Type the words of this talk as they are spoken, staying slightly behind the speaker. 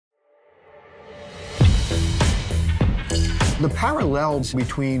The parallels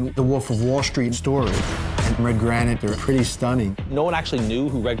between the Wolf of Wall Street story and Red Granite are pretty stunning. No one actually knew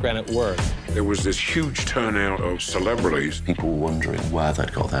who Red Granite were. There was this huge turnout of celebrities. People were wondering where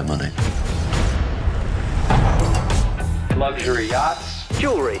they'd got their money. Luxury yachts.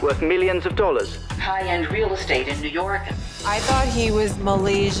 Jewelry worth millions of dollars. High-end real estate in New York. I thought he was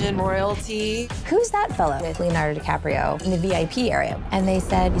Malaysian royalty. Who's that fellow with Leonardo DiCaprio in the VIP area? And they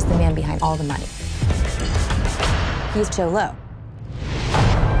said he's the man behind all the money. He's Joe Low.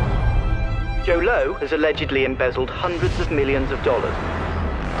 Joe Low has allegedly embezzled hundreds of millions of dollars.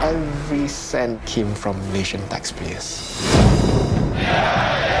 Every cent came from Malaysian taxpayers.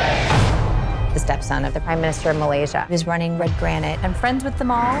 The stepson of the Prime Minister of Malaysia, who's running Red Granite, and friends with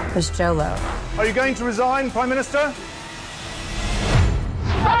them all was Joe Low. Are you going to resign, Prime Minister?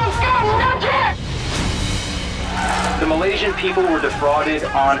 The Malaysian people were defrauded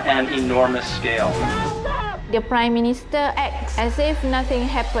on an enormous scale. The Prime Minister acts as if nothing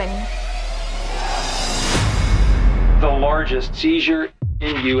happened. The largest seizure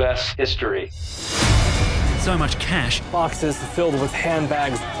in U.S. history. So much cash. Boxes filled with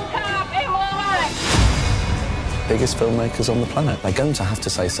handbags. Biggest filmmakers on the planet. They're going to have to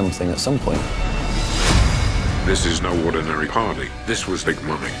say something at some point. This is no ordinary party. This was big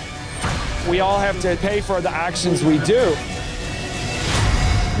money. We all have to pay for the actions we do.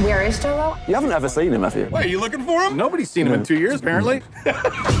 Where is Joe Low? You haven't ever seen him, have you? Wait, are you looking for him? Nobody's seen him in 2 years, apparently.